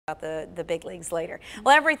the big leagues later.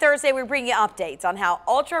 Well, every Thursday we bring you updates on how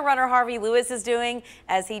ultra runner Harvey Lewis is doing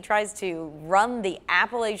as he tries to run the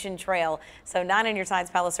Appalachian Trail. So 9 on your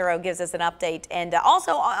sides, Palacero gives us an update, and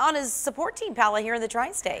also on his support team, Pala, here in the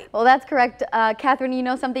Tri-State. Well, that's correct. Catherine, you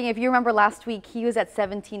know something? If you remember last week, he was at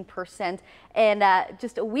 17%. And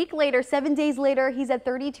just a week later, 7 days later, he's at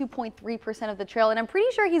 32.3% of the trail. And I'm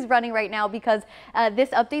pretty sure he's running right now because this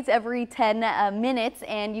updates every 10 minutes.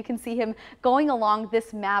 And you can see him going along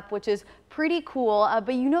this map, which is pretty cool.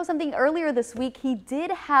 But you know something? Earlier this week, he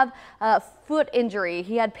did have a foot injury.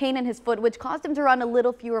 He had pain in his foot, which caused him to run a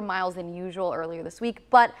little fewer miles than usual earlier this week.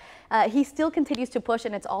 But he still continues to push,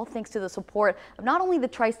 and it's all thanks to the support of not only the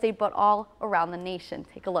Tri-State, but all around the nation.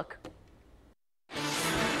 Take a look.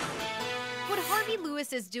 What Harvey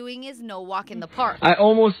Lewis is doing is no walk in the park. I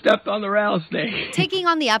almost stepped on the rattlesnake. Taking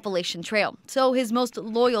on the Appalachian Trail. So his most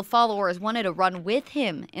loyal followers wanted to run with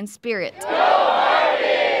him in spirit.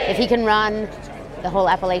 If he can run the whole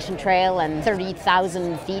Appalachian Trail and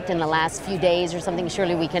 30,000 feet in the last few days or something,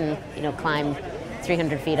 surely we can, climb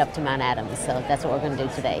 300 feet up to Mount Adams. So that's what we're going to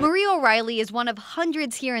do today. Marie O'Reilly is one of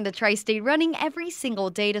hundreds here in the Tri-State running every single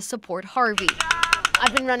day to support Harvey.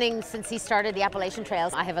 I've been running since he started the Appalachian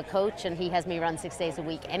Trails. I have a coach and he has me run 6 days a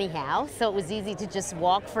week anyhow, so it was easy to just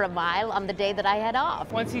walk for a mile on the day that I had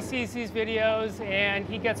off. Once he sees these videos and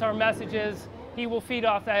he gets our messages, he will feed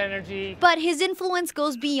off that energy. But his influence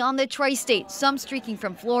goes beyond the Tri-State, some streaking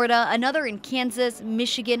from Florida, another in Kansas,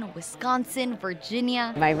 Michigan, Wisconsin,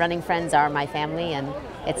 Virginia. My running friends are my family, and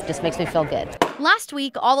it just makes me feel good. Last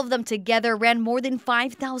week, all of them together ran more than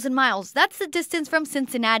 5,000 miles. That's the distance from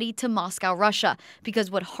Cincinnati to Moscow, Russia. Because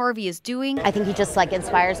what Harvey is doing, I think he just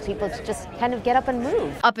inspires people to just kind of get up and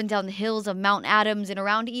move. Up and down the hills of Mount Adams and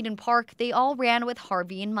around Eden Park, they all ran with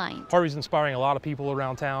Harvey in mind. Harvey's inspiring a lot of people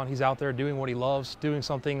around town. He's out there doing what he loves, doing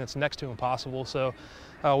something that's next to impossible. So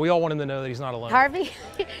we all want him to know that he's not alone. Harvey,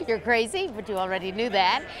 you're crazy, but you already knew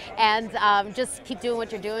that. And just keep doing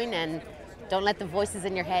what you're doing, and don't let the voices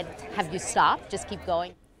in your head have you stop. Just keep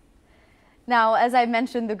going. Now, as I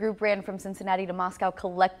mentioned, the group ran from Cincinnati to Moscow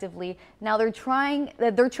collectively. Now they're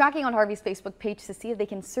tracking on Harvey's Facebook page to see if they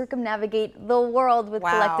can circumnavigate the world with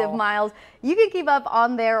collective miles. You can keep up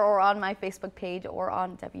on there or on my Facebook page or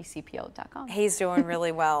on WCPO.com. He's doing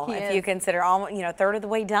really well. If you consider almost, a third of the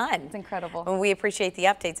way done. It's incredible. And we appreciate the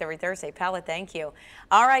updates every Thursday. Pala, thank you.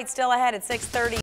 All right, still ahead at 6:30.